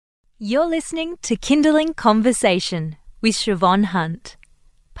You're listening to Kindling Conversation with Siobhan Hunt,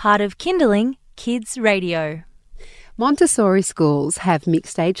 part of Kindling Kids Radio. Montessori schools have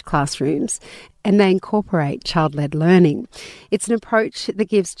mixed-age classrooms and they incorporate child-led learning. It's an approach that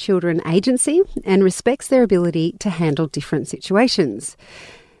gives children agency and respects their ability to handle different situations.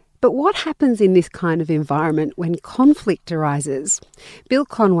 But what happens in this kind of environment when conflict arises? Bill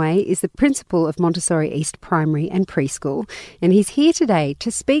Conway is the principal of Montessori East Primary and Preschool, and he's here today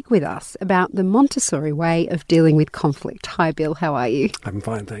to speak with us about the Montessori way of dealing with conflict. Hi, Bill. How are you? I'm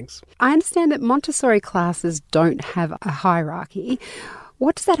fine, thanks. I understand that Montessori classes don't have a hierarchy.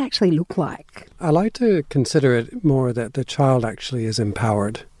 What does that actually look like? I like to consider it more that the child actually is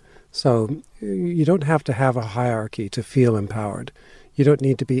empowered. So you don't have to have a hierarchy to feel empowered. You don't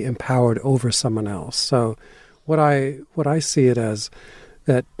need to be empowered over someone else. So what I see it as,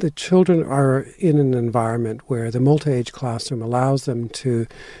 that the children are in an environment where the multi-age classroom allows them to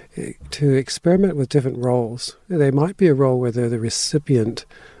experiment with different roles. They might be a role where they're the recipient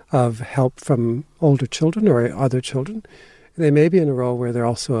of help from older children or other children. They may be in a role where they're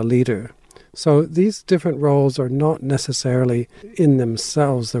also a leader. So these different roles are not necessarily in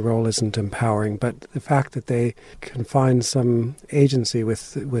themselves, the role isn't empowering, but the fact that they can find some agency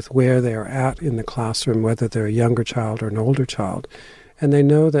with where they are at in the classroom, whether they're a younger child or an older child. And they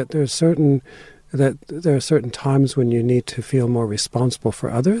know that there are certain times when you need to feel more responsible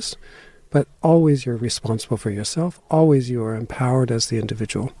for others, but always you're responsible for yourself, always you are empowered as the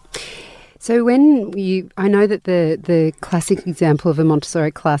individual. So I know that the classic example of a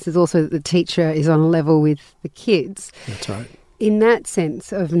Montessori class is also that the teacher is on a level with the kids. That's right. In that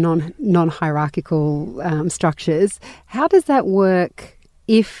sense of non-hierarchical structures, how does that work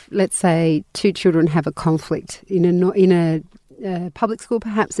if, let's say, two children have a conflict in a public school?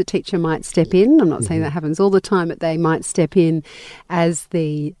 Perhaps the teacher might step in. I'm not saying that happens all the time, but they might step in as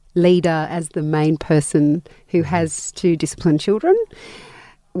the leader, as the main person who has to discipline children.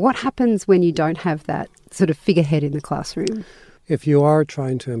 What happens when you don't have that sort of figurehead in the classroom? If you are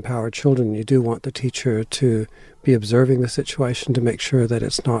trying to empower children, you do want the teacher to be observing the situation to make sure that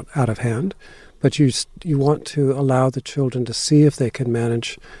it's not out of hand. But you want to allow the children to see if they can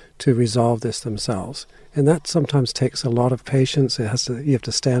manage to resolve this themselves. And that sometimes takes a lot of patience. You have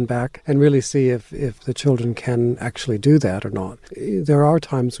to stand back and really see if the children can actually do that or not. There are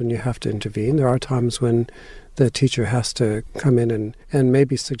times when you have to intervene. There are times when the teacher has to come in and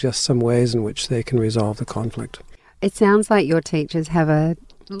maybe suggest some ways in which they can resolve the conflict. It sounds like your teachers have a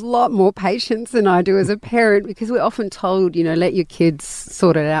lot more patience than I do as a parent, because we're often told, let your kids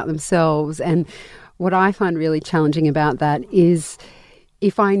sort it out themselves. And what I find really challenging about that is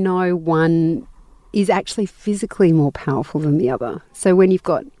if I know one is actually physically more powerful than the other. So when you've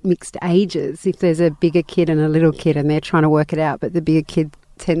got mixed ages, if there's a bigger kid and a little kid and they're trying to work it out, but the bigger kid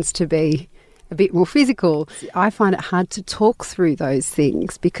tends to be a bit more physical, I find it hard to talk through those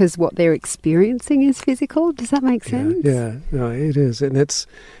things because what they're experiencing is physical. Does that make sense? Yeah, no, it is. And it's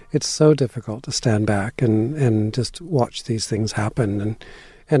so difficult to stand back and just watch these things happen.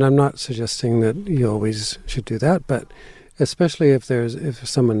 And I'm not suggesting that you always should do that, but especially if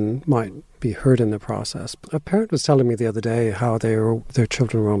someone might be hurt in the process. A parent was telling me the other day how their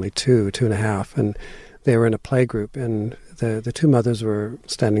children were only 2.5, and they were in a play group, and the two mothers were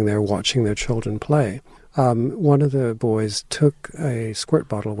standing there watching their children play. One of the boys took a squirt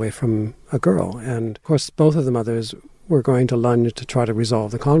bottle away from a girl, and of course both of the mothers were going to lunge to try to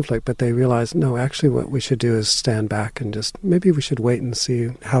resolve the conflict, but they realized, no, actually what we should do is stand back and maybe we should wait and see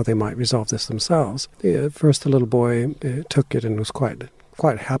how they might resolve this themselves. First the little boy took it and was quite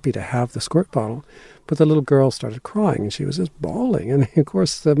happy to have the squirt bottle, but the little girl started crying and she was just bawling. And of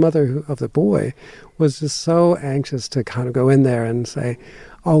course the mother of the boy was just so anxious to kind of go in there and say,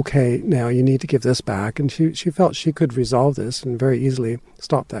 okay, now you need to give this back. And she felt she could resolve this and very easily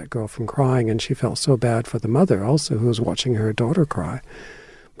stop that girl from crying. And she felt so bad for the mother also, who was watching her daughter cry.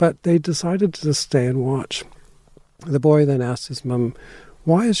 But they decided to just stay and watch. The boy then asked his mom,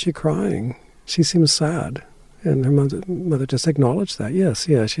 why is she crying? She seems sad. And her mother just acknowledged that. Yes,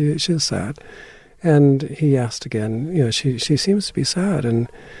 she is sad. And he asked again, she seems to be sad. And,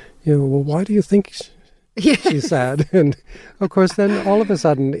 well, why do you think she's sad? And, of course, then all of a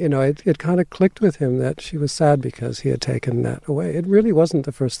sudden, it kind of clicked with him that she was sad because he had taken that away. It really wasn't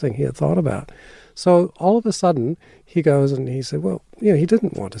the first thing he had thought about. So all of a sudden, he goes and he said, well, he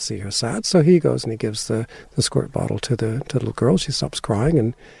didn't want to see her sad. So he goes and he gives the squirt bottle to the little girl. She stops crying.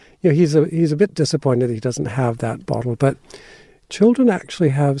 And, he's a bit disappointed he doesn't have that bottle. But children actually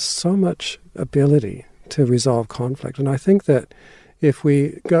have so much ability to resolve conflict. And I think that if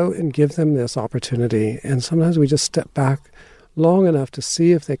we go and give them this opportunity, and sometimes we just step back long enough to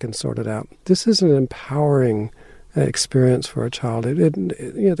see if they can sort it out. This is an empowering experience for a child.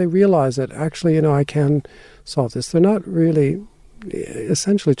 They realize that actually, I can solve this. They're not really,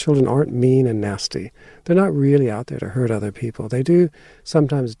 essentially children aren't mean and nasty. They're not really out there to hurt other people. They do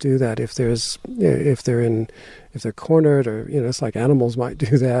sometimes do that if they're cornered, or it's like animals might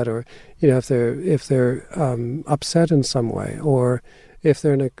do that, or if they're upset in some way, or if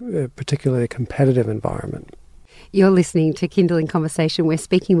they're in a particularly competitive environment. You're listening to Kindling Conversation. We're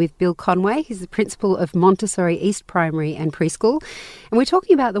speaking with Bill Conway. He's the principal of Montessori East Primary and Preschool. And we're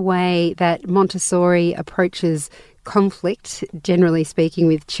talking about the way that Montessori approaches conflict, generally speaking,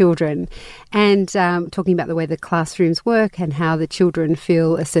 with children, and talking about the way the classrooms work and how the children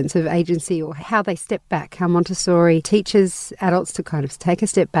feel a sense of agency, or how they step back, how Montessori teaches adults to kind of take a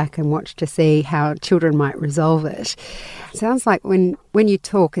step back and watch to see how children might resolve it. It sounds like when you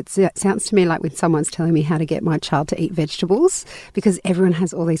talk, it sounds to me like when someone's telling me how to get my child to eat vegetables, because everyone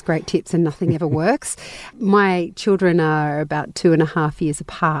has all these great tips and nothing ever works. My children are about 2.5 years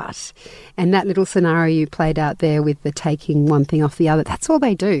apart, and that little scenario you played out there with the taking one thing off the other, that's all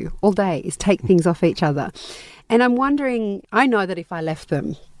they do all day, is take things off each other. And I'm wondering, I know that if I left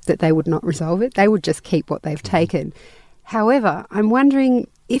them, that they would not resolve it. They would just keep what they've taken. However, I'm wondering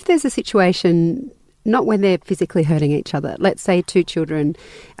if there's a situation, not when they're physically hurting each other. Let's say two children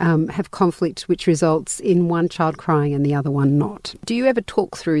have conflict which results in one child crying and the other one not. Do you ever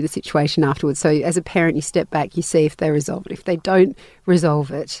talk through the situation afterwards? So as a parent, you step back, you see if they resolve it. If they don't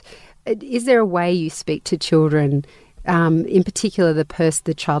resolve it, is there a way you speak to children, in particular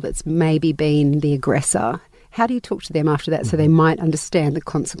the child that's maybe been the aggressor? How do you talk to them after that so they might understand the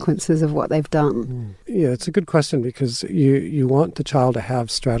consequences of what they've done? Yeah, it's a good question, because you want the child to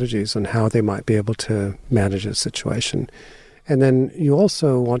have strategies on how they might be able to manage a situation. And then you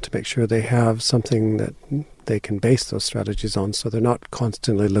also want to make sure they have something that they can base those strategies on, so they're not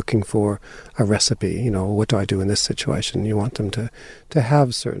constantly looking for a recipe, what do I do in this situation? You want them to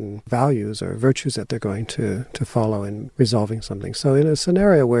have certain values or virtues that they're going to follow in resolving something. So in a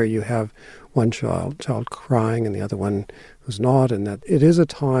scenario where you have one child crying and the other one who's not, and that it is a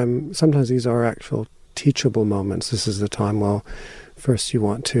time, sometimes these are actual teachable moments. This is the time, first you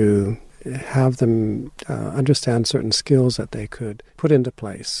want to have them understand certain skills that they could put into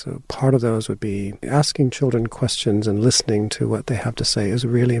place. So part of those would be asking children questions and listening to what they have to say is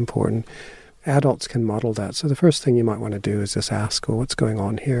really important. Adults can model that. So the first thing you might want to do is just ask, what's going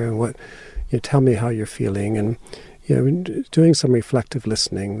on here, and tell me how you're feeling, and doing some reflective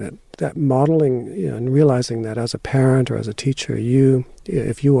listening, that modeling, and realizing that as a parent or as a teacher,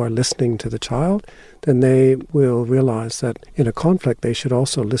 if you are listening to the child, then they will realize that in a conflict they should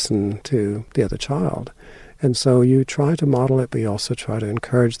also listen to the other child. And so you try to model it, but you also try to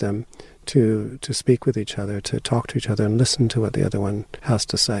encourage them to speak with each other, to talk to each other and listen to what the other one has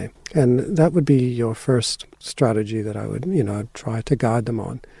to say. And that would be your first strategy that I would, try to guide them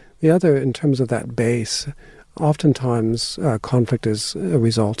on. The other, in terms of that base, oftentimes conflict is a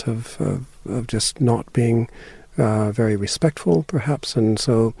result of just not being very respectful, perhaps. And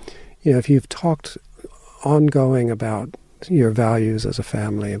so, if you've talked ongoing about your values as a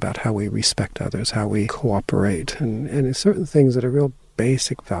family, about how we respect others, how we cooperate, and certain things that are real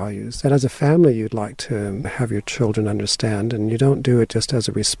basic values that as a family you'd like to have your children understand, and you don't do it just as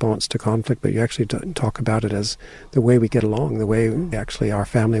a response to conflict, but you actually talk about it as the way we get along, the way actually our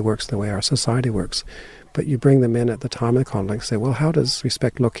family works, the way our society works. But you bring them in at the time of the conflict and say, well, how does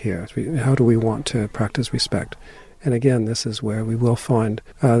respect look here? How do we want to practice respect? And again, this is where we will find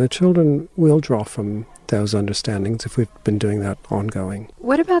the children will draw from those understandings if we've been doing that ongoing.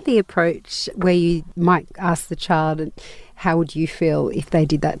 What about the approach where you might ask the child, how would you feel if they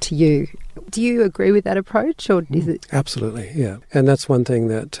did that to you? Do you agree with that approach, or is it? Absolutely, yeah. And that's one thing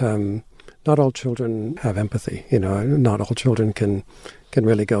that not all children have empathy. Not all children can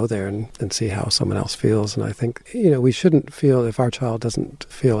really go there and see how someone else feels. And I think, we shouldn't feel, if our child doesn't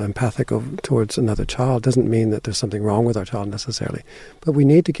feel empathic towards another child, doesn't mean that there's something wrong with our child necessarily. But we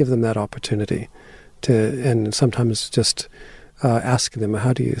need to give them that opportunity and sometimes just asking them,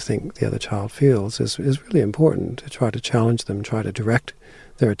 how do you think the other child feels, is really important, to try to challenge them, try to direct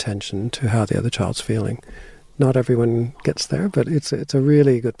their attention to how the other child's feeling. Not everyone gets there, but it's a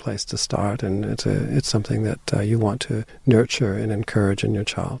really good place to start, and it's something that you want to nurture and encourage in your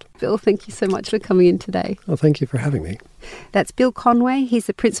child. Bill, thank you so much for coming in today. Well, thank you for having me. That's Bill Conway. He's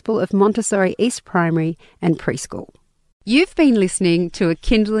the principal of Montessori East Primary and Preschool. You've been listening to a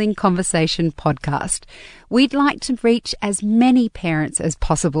Kindling Conversation podcast. We'd like to reach as many parents as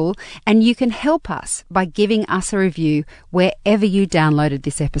possible, and you can help us by giving us a review wherever you downloaded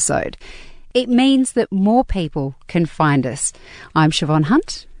this episode. it means that more people can find us. I'm Siobhan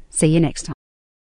Hunt. See you next time.